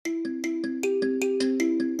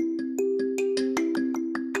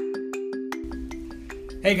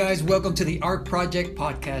Hey guys, welcome to the Art Project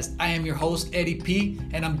Podcast. I am your host, Eddie P,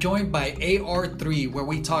 and I'm joined by AR3, where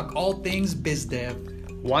we talk all things biz dev.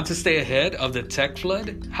 Want to stay ahead of the tech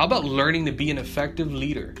flood? How about learning to be an effective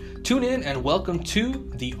leader? Tune in and welcome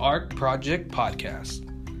to the Art Project Podcast.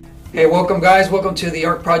 Hey, welcome guys. Welcome to the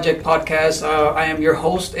Art Project Podcast. I am your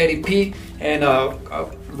host, Eddie P, and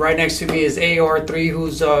right next to me is AR3,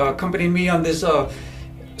 who's accompanying me on this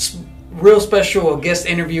real special guest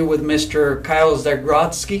interview with Mr. Kyle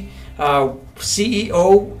Zagrodzky,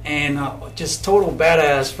 CEO and just total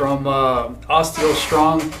badass from Osteo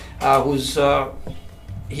Strong,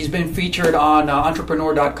 he's been featured on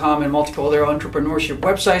entrepreneur.com and multiple other entrepreneurship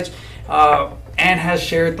websites, and has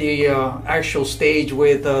shared the actual stage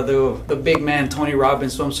with the big man Tony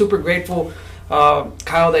Robbins. So I'm super grateful,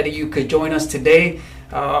 Kyle, that you could join us today.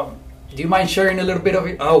 Do you mind sharing a little bit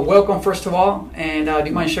of welcome, first of all, and do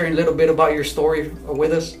you mind sharing a little bit about your story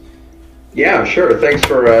with us? Yeah, sure. Thanks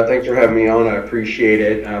for having me on. I appreciate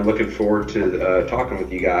it. I'm looking forward to talking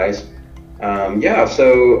with you guys. I'm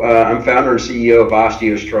founder and CEO of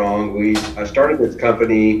Osteo Strong. I started this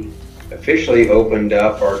company, officially opened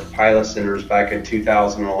up our pilot centers back in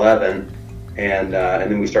 2011, and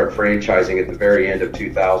then we started franchising at the very end of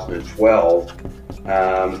 2012.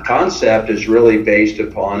 The concept is really based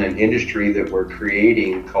upon an industry that we're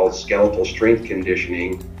creating called skeletal strength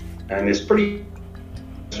conditioning, and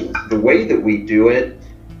the way that we do it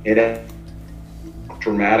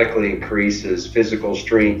dramatically increases physical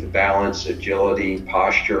strength, balance, agility,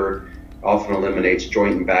 posture, often eliminates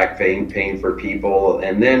joint and back pain for people.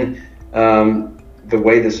 And then the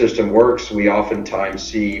way the system works, we oftentimes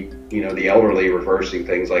see the elderly reversing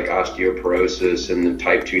things like osteoporosis and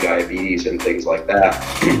type 2 diabetes and things like that.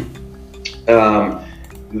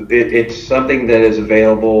 It's something that is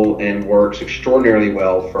available and works extraordinarily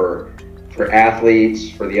well for athletes,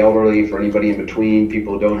 for the elderly, for anybody in between,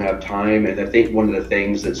 people who don't have time. And I think one of the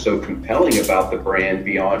things that's so compelling about the brand,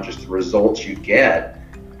 beyond just the results you get,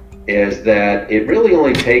 is that it really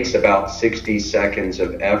only takes about 60 seconds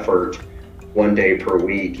of effort one day per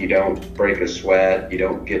week. You don't break a sweat, you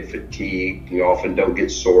don't get fatigued, you often don't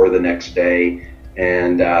get sore the next day,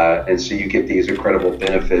 and so you get these incredible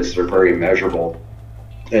benefits that are very measurable.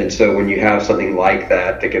 And so when you have something like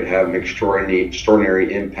that can have an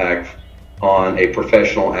extraordinary impact on a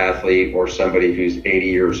professional athlete or somebody who's 80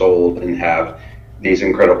 years old and have these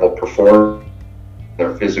incredible performance,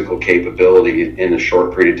 their physical capability in a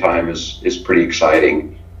short period of time is pretty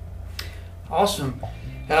exciting. Awesome.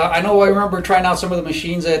 I remember trying out some of the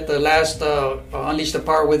machines at the last Unleash the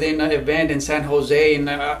Power Within event in San Jose, and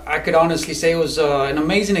I could honestly say it was an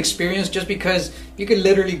amazing experience, just because you could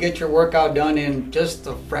literally get your workout done in just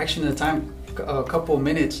a fraction of the time, a couple of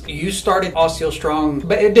minutes. You started Osteo Strong,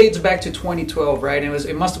 but it dates back to 2012, right?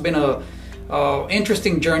 It must have been a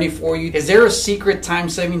interesting journey for you. Is there a secret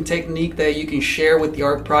time-saving technique that you can share with the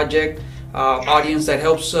Art Project audience that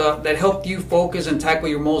helped you focus and tackle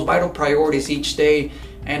your most vital priorities each day,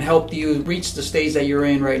 and helped you reach the stage that you're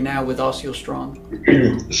in right now with Osteo Strong?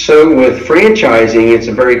 So with franchising, it's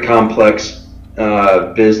a very complex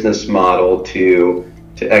business model to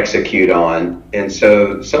execute on, and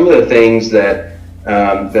so some of the things that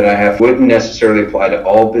I have wouldn't necessarily apply to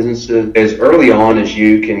all businesses. As early on as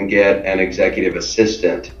you can get an executive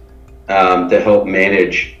assistant to help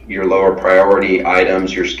manage your lower priority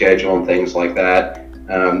items, your schedule, and things like that,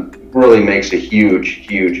 really makes a huge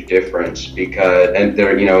difference, because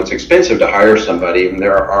it's expensive to hire somebody, and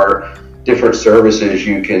there are different services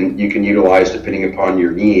you can utilize depending upon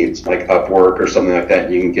your needs, like Upwork or something like that.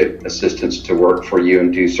 You can get assistants to work for you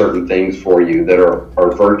and do certain things for you that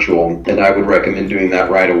are virtual, and I would recommend doing that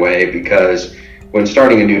right away, because when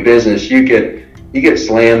starting a new business, you get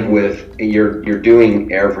slammed with you're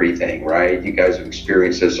doing everything, right? You guys have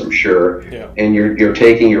experienced this, I'm sure. Yeah. And you're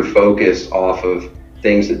taking your focus off of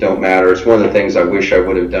things that don't matter. It's one of the things I wish I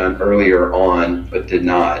would have done earlier on, but did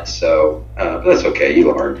not. So but that's okay,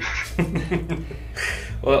 you learn.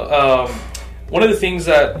 Well, one of the things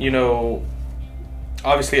that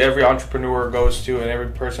obviously every entrepreneur goes to, and every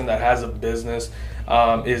person that has a business,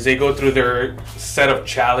 is they go through their set of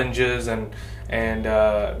challenges, and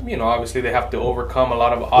obviously they have to overcome a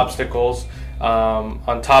lot of obstacles,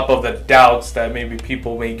 on top of the doubts that maybe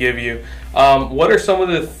people may give you. What are some of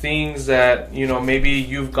the things that maybe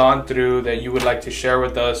you've gone through that you would like to share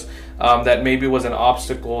with us, that maybe was an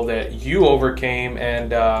obstacle that you overcame,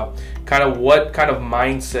 and what kind of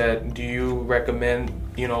mindset do you recommend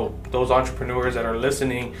those entrepreneurs that are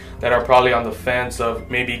listening, that are probably on the fence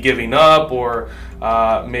of maybe giving up, or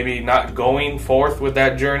maybe not going forth with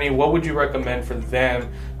that journey? What would you recommend for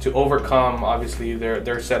them to overcome, obviously,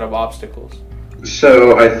 their set of obstacles?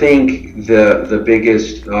 So I think the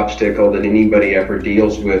biggest obstacle that anybody ever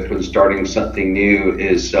deals with when starting something new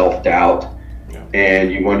is self-doubt. Yeah.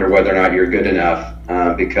 And you wonder whether or not you're good enough,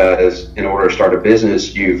 because in order to start a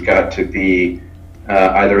business, you've got to be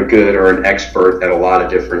either good or an expert at a lot of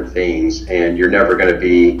different things, and you're never going to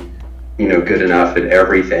be good enough at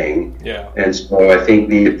everything. Yeah. And so I think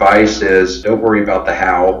the advice is, don't worry about the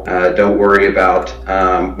how. Don't worry about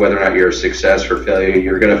whether or not you're a success or failure.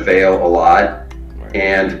 You're going to fail a lot. Right.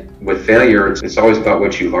 And with failure, it's always about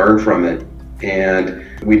what you learn from it. And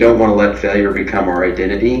we don't want to let failure become our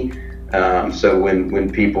identity. So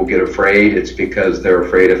when people get afraid, it's because they're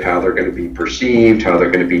afraid of how they're going to be perceived, how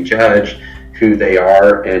they're going to be judged, who they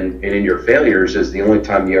are. And in your failures is the only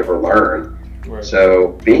time you ever learn. Right. So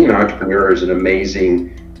being an entrepreneur is an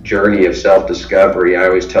amazing journey of self-discovery. I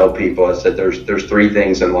always tell people, I said, there's three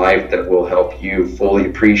things in life that will help you fully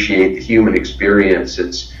appreciate the human experience.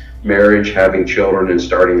 It's marriage, having children, and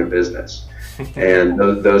starting a business. And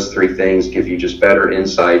those three things give you just better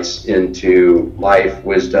insights into life,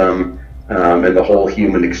 wisdom, and the whole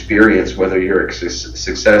human experience. Whether you're a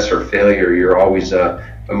success or failure, you're always a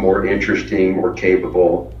more interesting, more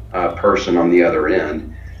capable person on the other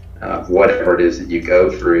end. Whatever it is that you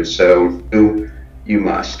go through. So you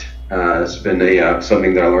must. It's been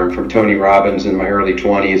something that I learned from Tony Robbins in my early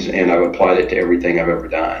 20s, and I've applied it to everything I've ever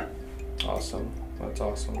done. Awesome. That's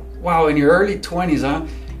awesome. Wow, in your early 20s, huh?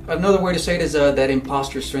 Another way to say it is that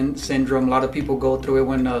imposter syndrome. A lot of people go through it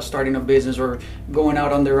when starting a business or going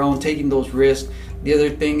out on their own, taking those risks. The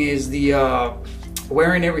other thing is the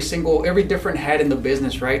wearing every different hat in the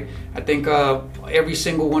business, right? I think every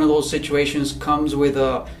single one of those situations comes with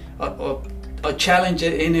a challenge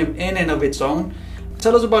in and of its own.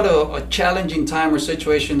 Tell us about a challenging time or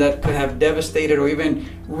situation that could have devastated or even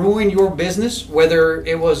ruined your business, whether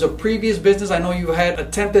it was a previous business. I know you had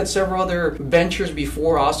attempted several other ventures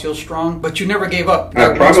before OsteoStrong, but you never gave up.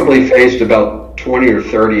 I probably faced about 20 or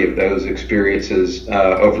 30 of those experiences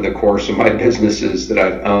over the course of my businesses that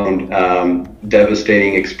I've owned.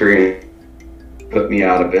 Devastating experience put me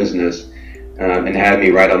out of business. And had me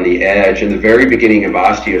right on the edge. In the very beginning of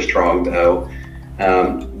OsteoStrong, though,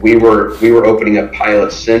 we were opening up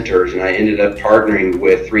pilot centers, and I ended up partnering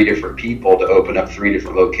with 3 different people to open up 3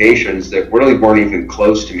 different locations that really weren't even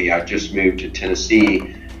close to me. I just moved to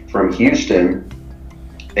Tennessee from Houston,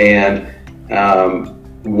 and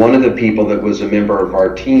one of the people that was a member of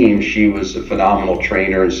our team, she was a phenomenal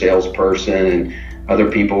trainer and salesperson, and other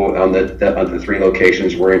people on the 3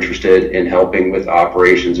 locations were interested in helping with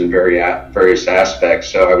operations in various aspects.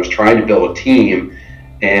 So I was trying to build a team,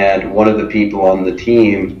 and one of the people on the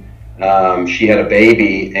team, she had a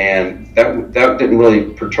baby, and that didn't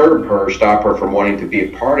really perturb her, stop her from wanting to be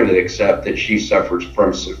a part of it, except that she suffered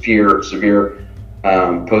from severe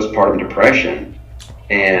postpartum depression.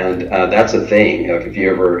 And that's a thing. Like if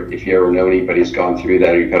you ever know anybody who's gone through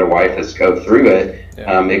that, or you've had a wife that's go through it,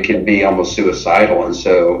 it can be almost suicidal. And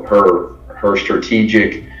so her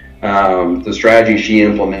strategic, the strategy she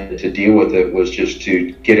implemented to deal with it was just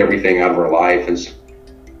to get everything out of her life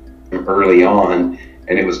and early on.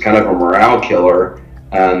 And it was kind of a morale killer.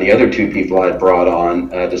 And the other 2 people I'd brought on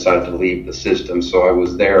decided to leave the system. So I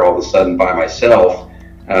was there all of a sudden by myself.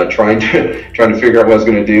 Trying to figure out what I was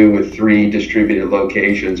going to do with 3 distributed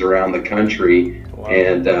locations around the country. Wow.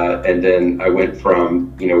 And then I went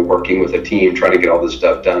from working with a team trying to get all this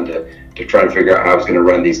stuff done to try to figure out how I was going to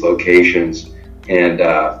run these locations and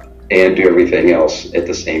do everything else at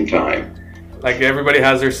the same time. Like everybody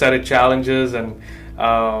has their set of challenges, and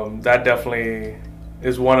that definitely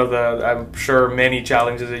is one of the, I'm sure, many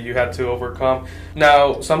challenges that you had to overcome.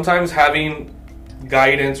 Now, sometimes having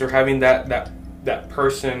guidance or having that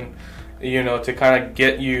person, to kind of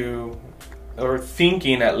get you, or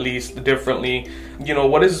thinking at least differently,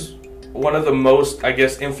 what is one of the most, I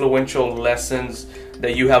guess, influential lessons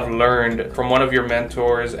that you have learned from one of your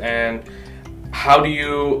mentors, and how do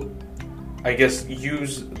you, I guess,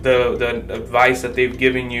 use the advice that they've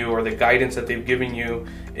given you or the guidance that they've given you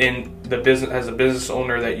in the business as a business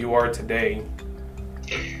owner that you are today?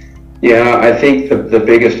 Yeah, I think the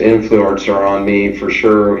biggest influencer on me for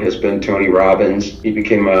sure has been Tony Robbins. He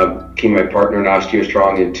became my partner in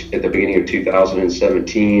OsteoStrong at the beginning of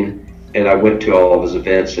 2017, and I went to all of his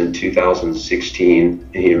events in 2016,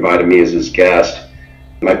 and he invited me as his guest.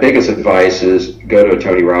 My biggest advice is go to a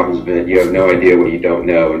Tony Robbins event. You have no idea what you don't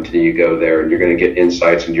know until you go there, and you're going to get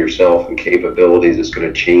insights into yourself and capabilities that's going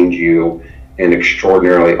to change you in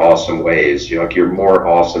extraordinarily awesome ways. You're more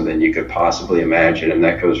awesome than you could possibly imagine, and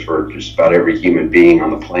that goes for just about every human being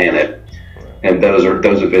on the planet. And those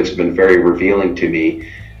events have been very revealing to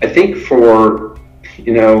me. I think for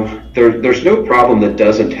there's no problem that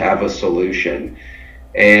doesn't have a solution.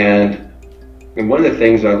 And one of the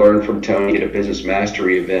things I learned from Tony at a business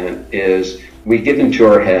mastery event is we get into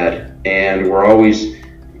our head and we're always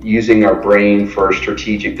using our brain for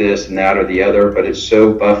strategic this and that or the other, but it's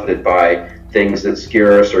so buffeted by things that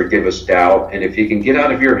scare us or give us doubt. And if you can get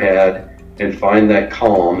out of your head and find that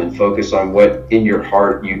calm and focus on what in your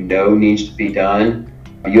heart needs to be done,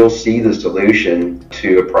 you'll see the solution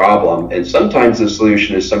to a problem. And sometimes the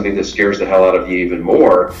solution is something that scares the hell out of you even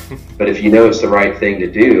more. But if you know it's the right thing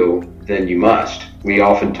to do, then you must. We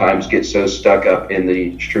oftentimes get so stuck up in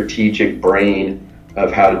the strategic brain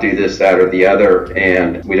of how to do this, that, or the other,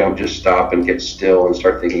 and we don't just stop and get still and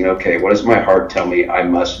start thinking, okay, what does my heart tell me I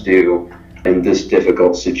must do in this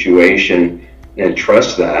difficult situation? And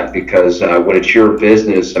trust that, because when it's your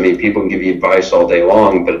business, I mean, people can give you advice all day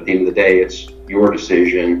long, but at the end of the day, it's your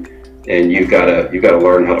decision, and you've got to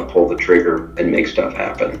learn how to pull the trigger and make stuff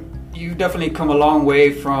happen. You definitely come a long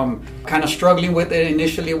way from kind of struggling with it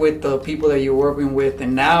initially with the people that you're working with,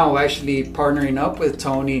 and now actually partnering up with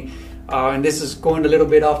Tony. And this is going a little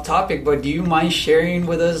bit off topic, but do you mind sharing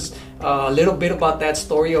with us a little bit about that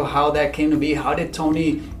story of how that came to be? How did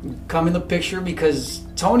Tony come in the picture? Because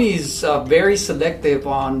Tony's very selective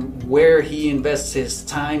on where he invests his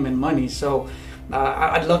time and money. So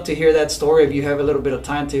I'd love to hear that story if you have a little bit of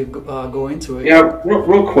time to go into it. Yeah,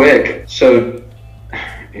 real quick. So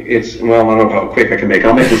I don't know how quick I can make.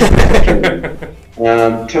 I'll make this.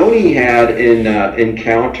 Tony had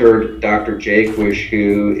encountered Dr. Jaquish,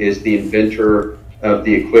 who is the inventor of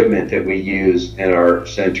the equipment that we use in our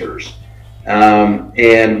centers.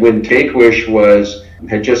 And when Jaquish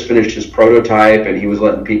had just finished his prototype and he was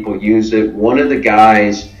letting people use it, one of the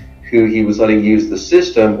guys who he was letting use the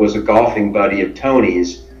system was a golfing buddy of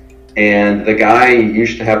Tony's. And the guy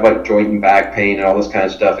used to have like joint and back pain and all this kind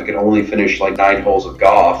of stuff. He could only finish like 9 holes of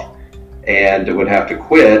golf and would have to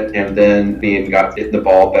quit, and then got hitting the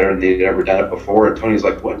ball better than he'd ever done it before. And Tony's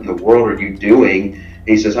like, what in the world are you doing?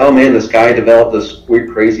 He says, oh man, this guy developed this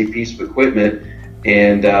weird, crazy piece of equipment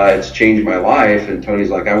and it's changed my life. And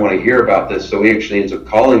Tony's like, I want to hear about this. So he actually ends up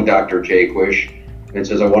calling Dr. Jaquish and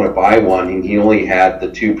says, I want to buy one. And he only had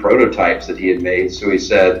the 2 prototypes that he had made. So he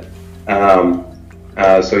said,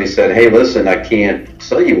 hey, listen, I can't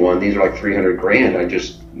sell you one. These are like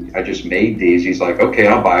 $300,000. I just made these. He's like, okay,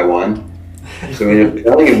 I'll buy one. So we ended up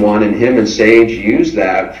selling him one, and him and Sage used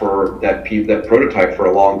that for that prototype for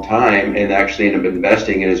a long time, and actually ended up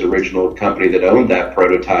investing in his original company that owned that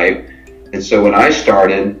prototype. And so when I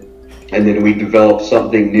started, and then we developed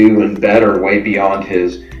something new and better way beyond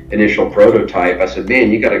his initial prototype, I said,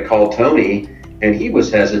 man, you got to call Tony. And he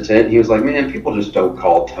was hesitant. He was like, man, people just don't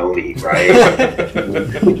call Tony, right?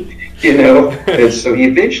 And so he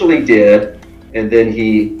eventually did. And then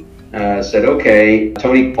he said, okay.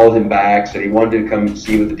 Tony called him back, said he wanted to come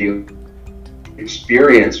see what the deal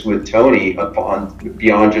experience with Tony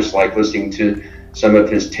beyond just like listening to some of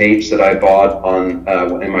his tapes that I bought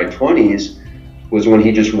in my 20s was when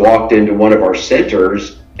he just walked into one of our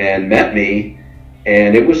centers and met me,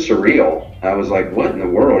 and it was surreal. I was like, what in the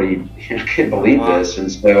world? I can't believe this.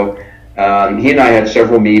 And so he and I had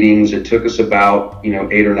several meetings. It took us about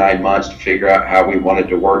 8 or 9 months to figure out how we wanted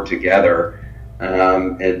to work together.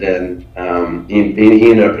 And then he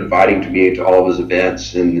ended up inviting me to all of his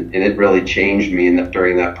events, and it really changed me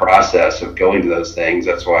during that process of going to those things.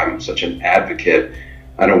 That's why I'm such an advocate.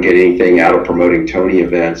 I don't get anything out of promoting Tony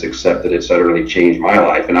events except that it's utterly changed my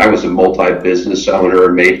life. And I was a multi-business owner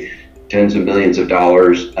and made tens of millions of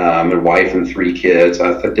dollars, a wife and 3 kids.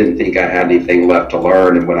 I didn't think I had anything left to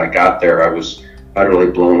learn. And when I got there, I was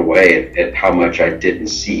utterly blown away at how much I didn't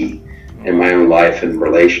see in my own life and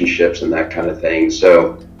relationships and that kind of thing.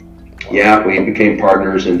 So yeah, we became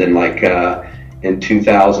partners. And then in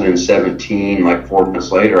 2017, like 4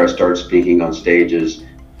 months later, I started speaking on stages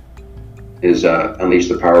is Unleash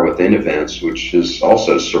the Power Within events, which is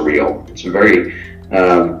also surreal. It's a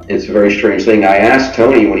very strange thing. I asked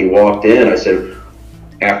Tony when he walked in, I said,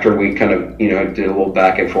 after we kind of, did a little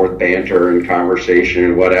back and forth banter and conversation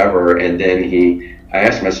and whatever, and then I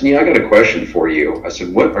asked him, I said, I got a question for you. I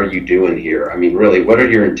said, what are you doing here? I mean, really, what are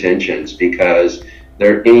your intentions? Because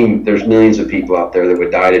there's millions of people out there that would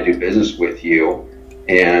die to do business with you,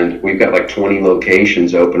 and we've got like 20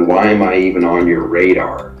 locations open. Why am I even on your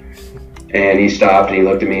radar? And he stopped and he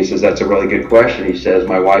looked at me and says, that's a really good question. He says,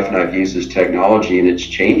 my wife and I have used this technology and it's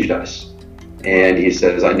changed us. And he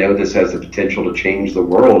says, I know this has the potential to change the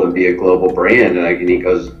world and be a global brand. And he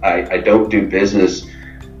goes, I don't do business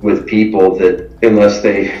with people that unless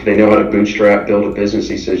they know how to bootstrap, build a business.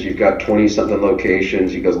 He says, you've got 20 something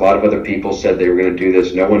locations. He goes, a lot of other people said they were going to do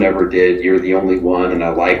this. No one ever did. You're the only one, and I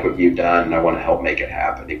like what you've done, and I want to help make it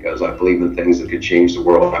happen. He goes, I believe in things that could change the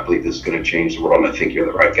world. I believe this is going to change the world, and I think you're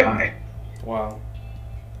the right guy. Wow.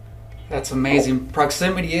 That's amazing.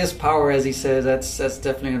 Proximity is power, as he says. That's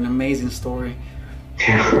definitely an amazing story.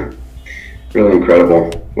 Yeah, really incredible.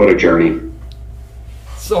 What a journey.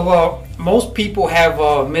 So most people have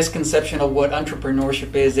a misconception of what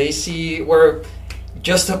entrepreneurship is. They see where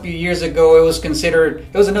just a few years ago it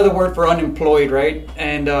was another word for unemployed, right?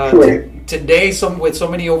 And today, with so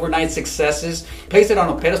many overnight successes, place it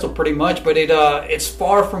on a pedestal pretty much, but it's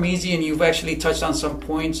far from easy, and you've actually touched on some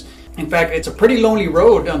points. In fact, it's a pretty lonely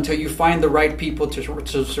road until you find the right people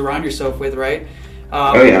to surround yourself with, right?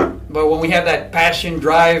 Oh yeah. But when we have that passion,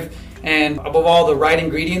 drive, and above all the right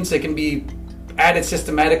ingredients, they can be added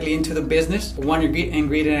systematically into the business, one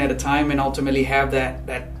ingredient at a time, and ultimately have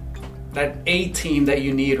that A team that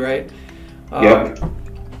you need, right? Yep.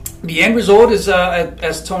 The end result is,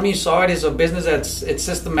 as Tony saw it, is a business it's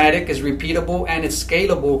systematic, is repeatable, and it's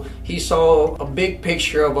scalable. He saw a big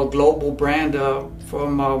picture of a global brand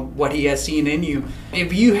from what he has seen in you.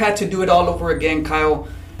 If you had to do it all over again, Kyle,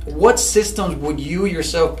 what systems would you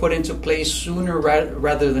yourself put into place sooner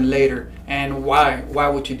rather than later, and why? Why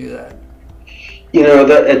would you do that? You know,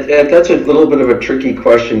 that's a little bit of a tricky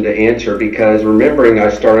question to answer, because remembering I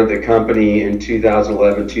started the company in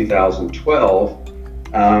 2011,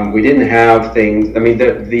 2012, we didn't have things. I mean,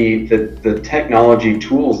 the technology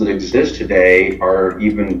tools that exist today are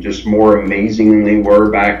even just more amazing than they were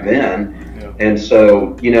back then. Yeah. And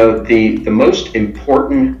so, you know, the most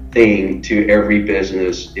important thing to every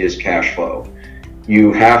business is cash flow.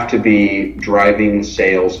 You have to be driving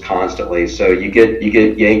sales constantly. So you get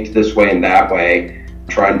yanked this way and that way,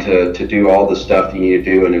 trying to do all the stuff you need to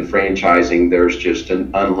do. And in franchising, there's just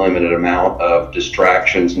an unlimited amount of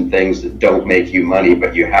distractions and things that don't make you money,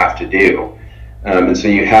 but you have to do. And so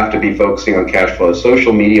you have to be focusing on cash flow.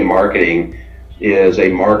 Social media marketing is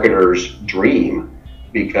a marketer's dream,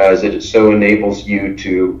 because it so enables you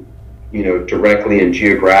to, you know, directly and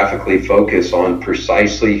geographically focus on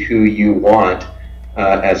precisely who you want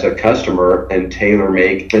as a customer and tailor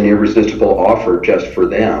make an irresistible offer just for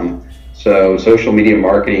them. So social media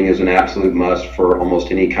marketing is an absolute must for almost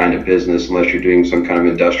any kind of business, unless you're doing some kind of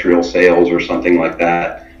industrial sales or something like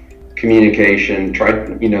that. Communication,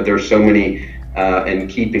 there's so many, and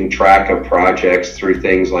keeping track of projects through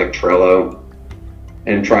things like Trello,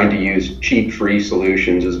 and trying to use cheap free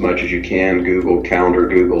solutions as much as you can, Google Calendar,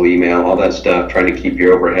 Google Email, all that stuff, trying to keep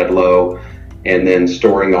your overhead low. And then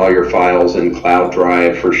storing all your files in Cloud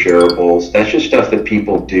Drive for shareables. That's just stuff that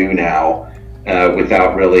people do now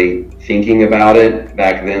without really thinking about it.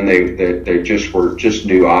 Back then, they just were just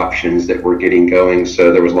new options that were getting going.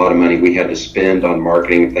 So there was a lot of money we had to spend on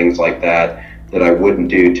marketing and things like that I wouldn't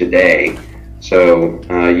do today. So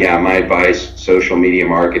my advice: social media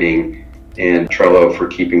marketing and Trello for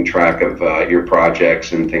keeping track of your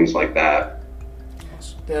projects and things like that.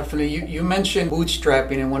 Definitely. You mentioned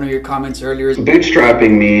bootstrapping in one of your comments earlier.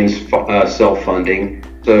 Bootstrapping means self-funding.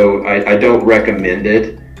 So I don't recommend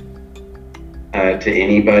it to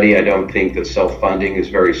anybody. I don't think that self-funding is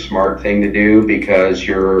a very smart thing to do, because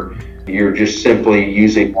you're just simply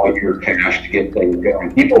using all your cash to get things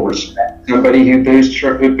going. People respect somebody who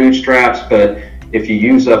bootstraps, but if you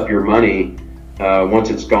use up your money, once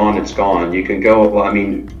it's gone, it's gone. You can go, well, I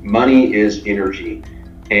mean, money is energy.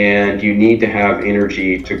 And you need to have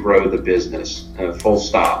energy to grow the business, full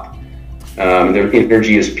stop.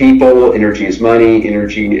 Energy is people, energy is money,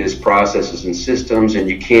 energy is processes and systems, and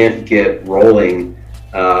you can't get rolling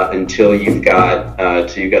until you've got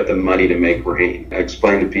the money to make rain. I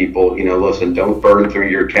explain to people, listen, don't burn through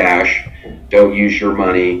your cash, don't use your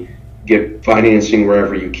money, get financing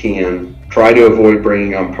wherever you can. Try to avoid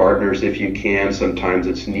bringing on partners if you can. Sometimes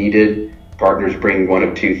it's needed. Partners bring one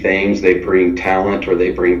of two things. They bring talent or they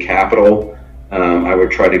bring capital. I would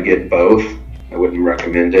try to get both. I wouldn't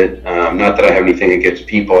recommend it. Not that I have anything against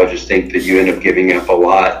people. I just think that you end up giving up a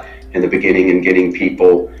lot in the beginning, and getting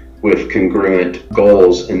people with congruent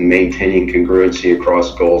goals and maintaining congruency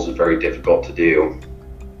across goals is very difficult to do.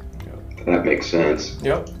 If that makes sense.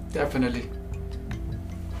 Yep. Definitely.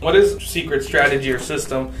 What is secret strategy or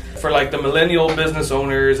system for like the millennial business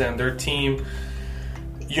owners and their team?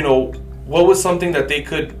 What was something that they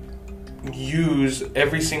could use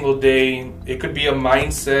every single day? It could be a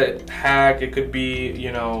mindset hack. It could be,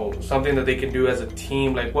 something that they can do as a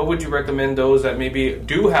team. Like, what would you recommend those that maybe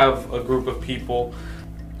do have a group of people,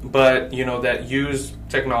 but, that use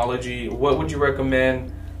technology? What would you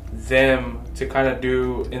recommend them to kind of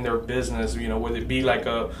do in their business? You know, would it be like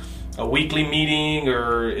a weekly meeting,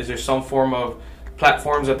 or is there some form of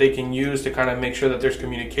platforms that they can use to kind of make sure that there's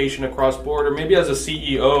communication across board? Or maybe as a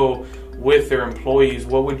CEO with their employees,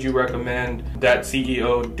 what would you recommend that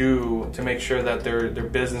CEO do to make sure that their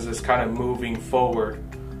business is kind of moving forward?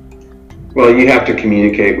 Well, you have to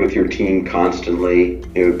communicate with your team constantly.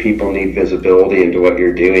 You know, people need visibility into what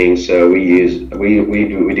you're doing, so we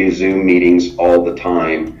do Zoom meetings all the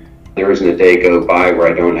time. There isn't a day go by where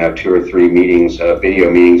I don't have 2 or 3 meetings, video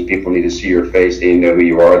meetings. People need to see your face. They need to know who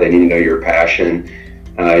you are. They need to know your passion.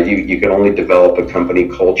 You can only develop a company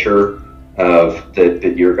culture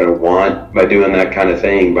that you're going to want by doing that kind of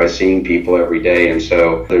thing, by seeing people every day. And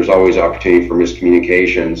so there's always opportunity for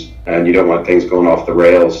miscommunications, and you don't want things going off the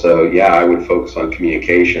rails. So yeah, I would focus on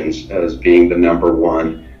communications as being the number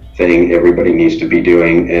one thing everybody needs to be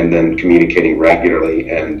doing, and then communicating regularly,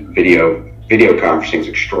 and video conferencing is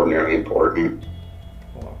extraordinarily important.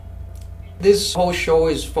 This whole show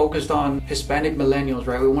is focused on Hispanic millennials,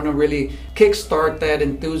 right? We want to really kickstart that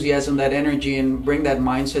enthusiasm, that energy, and bring that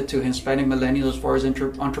mindset to Hispanic millennials as far as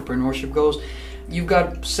entrepreneurship goes. You've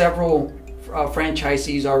got several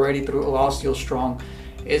franchisees already through Osteo Strong.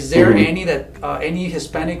 Is there any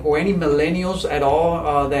Hispanic or any millennials at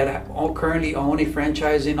all that currently own a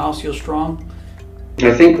franchise in Osteo Strong?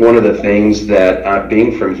 I think one of the things that,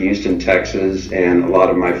 being from Houston, Texas, and a lot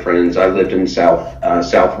of my friends, I lived in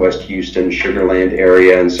southwest Houston, Sugar Land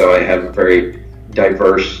area, and so I have a very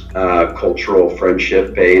diverse cultural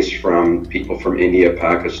friendship base from people from India,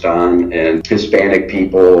 Pakistan, and Hispanic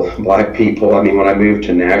people, Black people. I mean, when I moved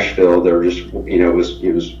to Nashville, there were just,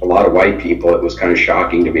 it was a lot of white people. It was kind of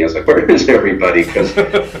shocking to me. I was like, where is everybody? Because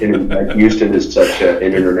Houston is such an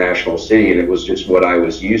international city, and it was just what I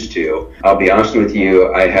was used to. I'll be honest with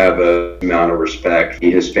you, I have an amount of respect for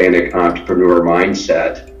the Hispanic entrepreneur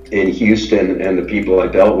mindset in Houston, and the people I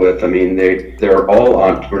dealt with. I mean, they're all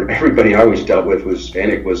entrepreneur. Everybody I always dealt with was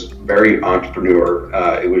Hispanic, was very entrepreneur.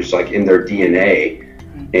 It was like in their DNA,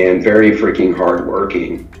 and very freaking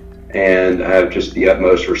hardworking. And I have just the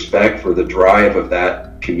utmost respect for the drive of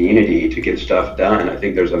that community to get stuff done. I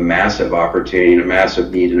think there's a massive opportunity and a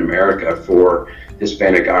massive need in America for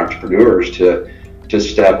Hispanic entrepreneurs to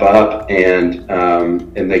step up, and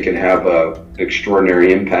they can have an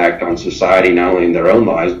extraordinary impact on society, not only in their own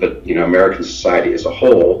lives, but American society as a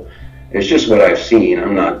whole. It's just what I've seen.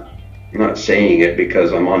 I'm not saying it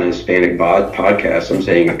because I'm on a Hispanic podcast. I'm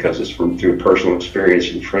saying it because it's through personal experience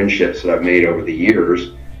and friendships that I've made over the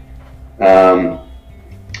years.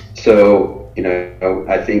 So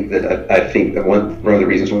I think that one of the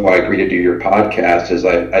reasons why I agreed to do your podcast is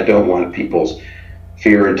I don't want people's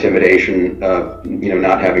fear, intimidation of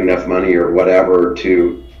not having enough money or whatever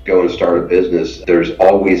to go and start a business. There's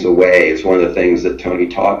always a way. It's one of the things that Tony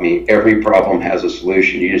taught me. Every problem has a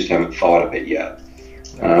solution. You just haven't thought of it yet.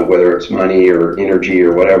 Whether it's money or energy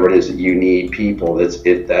or whatever it is that you need, people,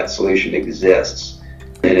 that solution exists.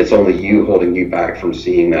 And it's only you holding you back from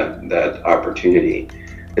seeing that opportunity.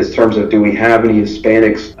 In terms of, do we have any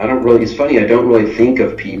Hispanics? It's funny, I don't really think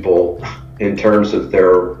of people in terms of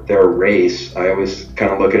their race. I always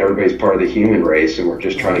kind of look at everybody's part of the human race, and we're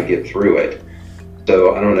just trying to get through it.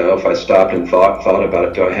 So I don't know if I stopped and thought about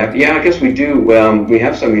it. Do I have? Yeah, I guess we do. We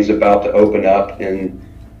have somebody who's about to open up in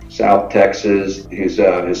South Texas, who's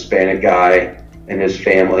a Hispanic guy and his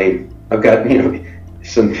family. I've got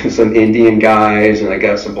some Indian guys, and I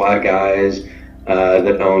got some Black guys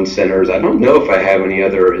that own centers. I don't know if I have any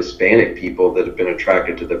other Hispanic people that have been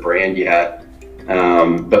attracted to the brand yet.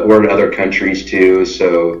 But we're in other countries too,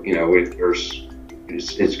 so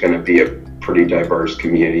it's going to be a pretty diverse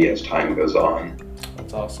community as time goes on.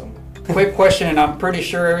 That's awesome. Quick question, and I'm pretty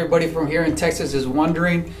sure everybody from here in Texas is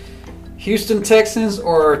wondering: Houston Texans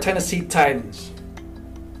or Tennessee Titans?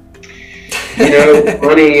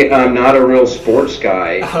 Funny, I'm not a real sports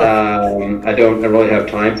guy. I don't really have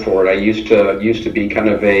time for it. I used to be kind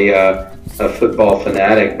of a football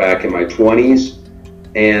fanatic back in my 20s.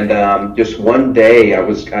 And just one day,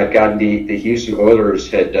 I'd gotten the Houston Oilers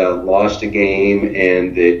had lost a game,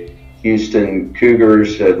 and the Houston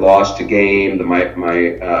Cougars had lost a game.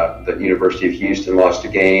 The University of Houston lost a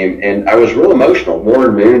game, and I was real emotional.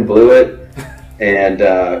 Warren Moon blew it, and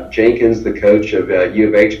Jenkins, the coach of U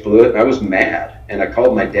of H, blew it. And I was mad, and I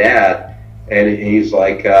called my dad, and he's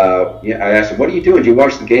like, I asked him, "What are you doing? Did you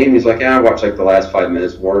watch the game?" He's like, "Yeah, I watched like the last 5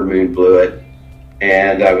 minutes. Warren Moon blew it."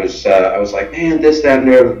 And I was like, man, this, that, and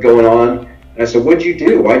the other going on. And I said, what'd you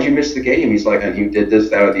do? Why'd you miss the game? He's like, and he did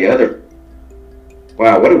this, that, or the other.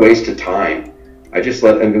 Wow, what a waste of time.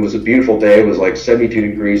 and it was a beautiful day. It was like 72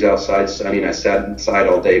 degrees outside, sunny, and I sat inside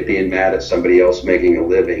all day being mad at somebody else making a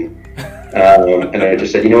living. And I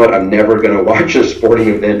just said, you know what, I'm never going to watch a sporting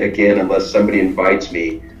event again unless somebody invites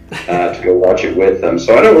me to go watch it with them.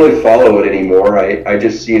 So I don't really follow it anymore. I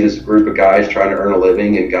just see it as a group of guys trying to earn a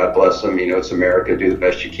living, and God bless them. You know, it's America. Do the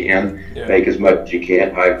best you can. Yeah. Make as much as you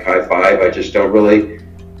can. High five. I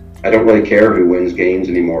don't really care who wins games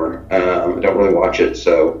anymore. I don't really watch it.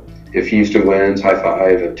 So if Houston wins, high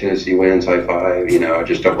five. If Tennessee wins, high five. You know, I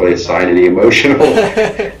just don't really assign any emotional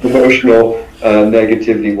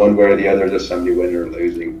negativity one way or the other to somebody winning or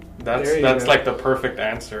losing. That's like the perfect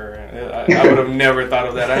answer. I would have never thought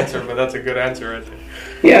of that answer, but that's a good answer right there.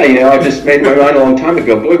 Yeah, you know, I just made my mind a long time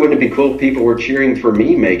ago. Boy, wouldn't it be cool if people were cheering for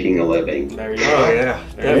me making a living? There you go. Oh, yeah.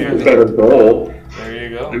 That's a better goal. There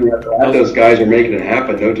you go. I mean, I'm glad those guys are making it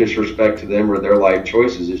happen. No disrespect to them or their life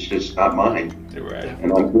choices. It's just not mine. You're right.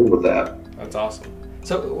 And I'm cool with that. That's awesome.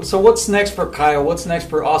 So what's next for Kyle? What's next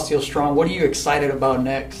for OsteoStrong? What are you excited about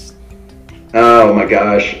next? Oh my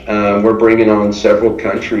gosh, we're bringing on several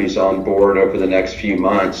countries on board over the next few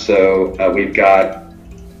months. So we've got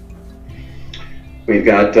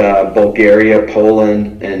Bulgaria,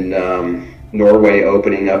 Poland, and Norway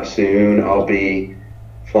opening up soon. I'll be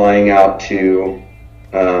flying out to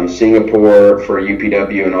Singapore for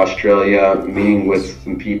UPW in Australia, meeting with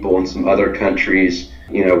some people in some other countries.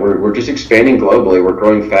 You know, we're just expanding globally. We're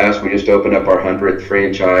growing fast. We just opened up our 100th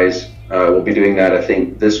franchise. We'll be doing that, I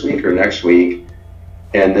think, this week or next week.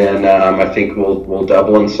 And then I think we'll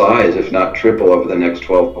double in size, if not triple, over the next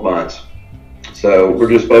 12 months. So we're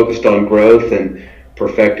just focused on growth and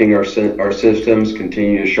perfecting our systems,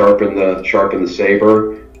 continue to sharpen the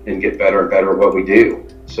saber, and get better and better at what we do.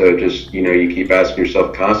 So just, you know, you keep asking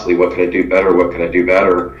yourself constantly, what can I do better? What can I do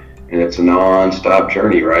better? And it's a non-stop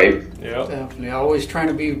journey, right? Yeah, definitely. Always trying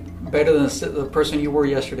to be better than the person you were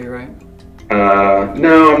yesterday, right?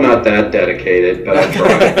 No, I'm not that dedicated, but I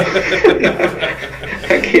try.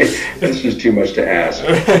 I can't. This is too much to ask.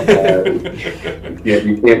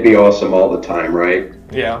 You can't be awesome all the time, right?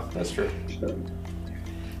 Yeah, that's true.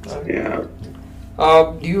 So, yeah.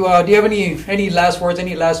 Do you have any last words,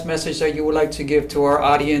 any last message that you would like to give to our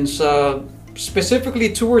audience?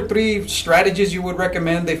 Specifically, 2 or 3 strategies you would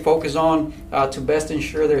recommend they focus on to best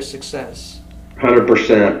ensure their success.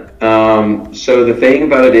 100%. So the thing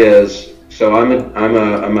about it is, so I'm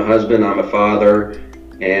a husband, I'm a father,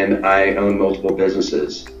 and I own multiple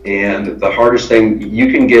businesses. And the hardest thing,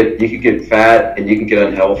 you can get fat and you can get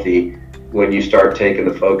unhealthy when you start taking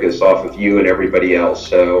the focus off of you and everybody else.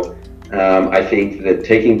 So I think that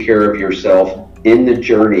taking care of yourself in the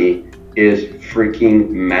journey is freaking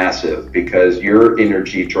massive, because your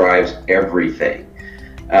energy drives everything.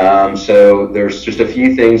 So there's just a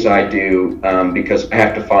few things I do because I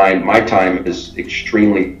have to find my time is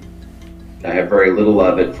I have very little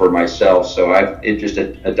of it for myself. So I've just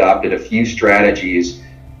adopted a few strategies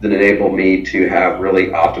that enable me to have really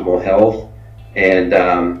optimal health and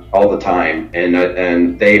all the time.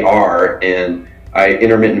 And they are, and I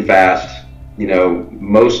intermittent fast. You know,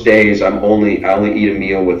 most days I only eat a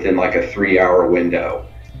meal within like a 3-hour window,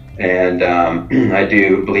 and I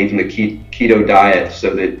do believe in the keto diet,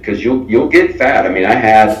 so that because you'll get fat. I mean,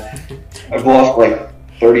 I've lost like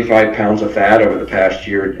 35 pounds of fat over the past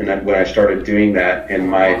year, and when I started doing that, and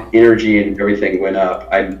my energy and everything went up.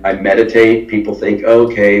 I meditate. People think,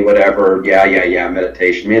 okay, whatever, yeah,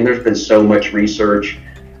 meditation. Man, there's been so much research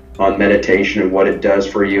on meditation and what it does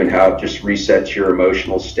for you and how it just resets your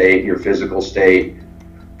emotional state, your physical state.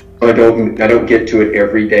 I don't get to it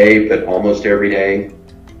every day, but almost every day.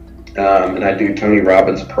 And I do Tony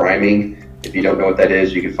Robbins priming. If you don't know what that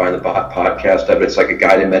is, you can find the podcast of it. It's like a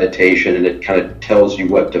guided meditation, and it kind of tells you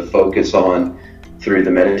what to focus on through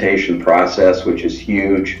the meditation process, which is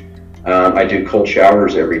huge. I do cold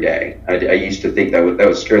showers every day. I used to think that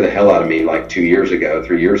would scare the hell out of me like 3 years ago.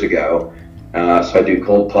 So I do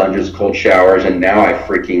cold plunges, cold showers, and now I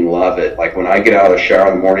freaking love it. Like when I get out of the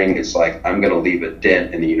shower in the morning, it's like I'm going to leave a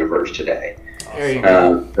dent in the universe today.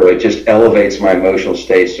 So it just elevates my emotional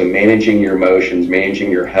state. So managing your emotions,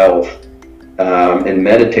 managing your health, and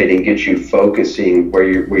meditating gets you focusing where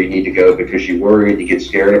you need to go, because you worry, you get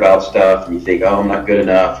scared about stuff, and you think, oh, I'm not good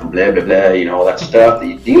enough, and blah, blah, blah, you know, all that stuff that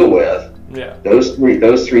you deal with. Yeah. Those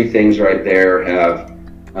three things right there have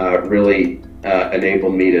really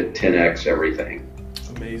enabled me to 10x everything.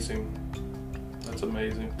 Amazing. That's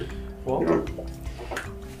amazing. Well,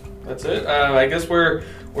 that's it. I guess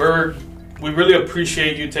we really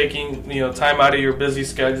appreciate you taking time out of your busy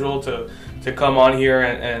schedule to come on here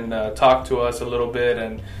and talk to us a little bit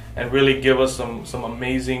and really give us some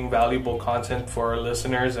amazing, valuable content for our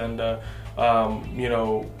listeners. And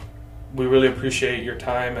We really appreciate your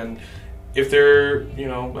time. And if they're,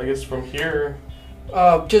 I guess from here.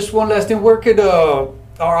 Just one last thing. Where could our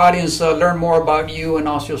audience learn more about you and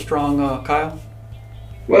OsteoStrong, Kyle?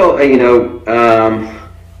 Well,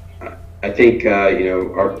 I think,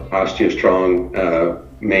 our OsteoStrong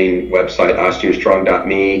main website,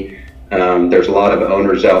 osteostrong.me, there's a lot of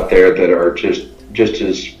owners out there that are just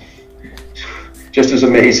as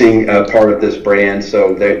amazing part of this brand.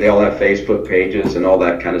 So they all have Facebook pages and all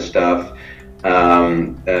that kind of stuff.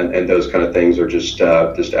 And those kind of things are just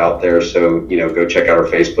out there. So, go check out our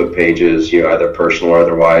Facebook pages, either personal or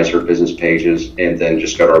otherwise, or business pages, and then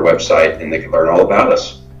just go to our website and they can learn all about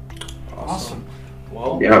us. Awesome.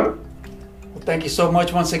 Well, yeah. Well, thank you so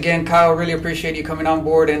much once again, Kyle. Really appreciate you coming on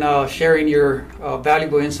board and sharing your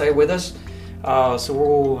valuable insight with us.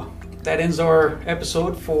 That ends our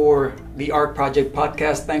episode for the Arc Project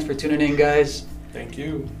podcast. Thanks for tuning in, guys. Thank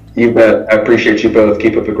you. You bet. I appreciate you both.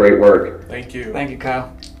 Keep up the great work. Thank you. Thank you,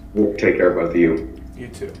 Kyle. Take care of both of you. You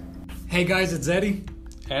too. Hey, guys, it's Eddie.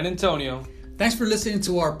 And Antonio. Thanks for listening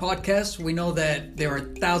to our podcast. We know that there are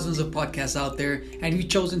thousands of podcasts out there, and you've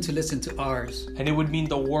chosen to listen to ours. And it would mean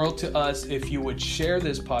the world to us if you would share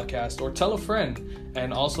this podcast or tell a friend.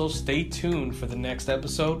 And also stay tuned for the next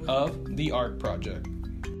episode of The Arc Project.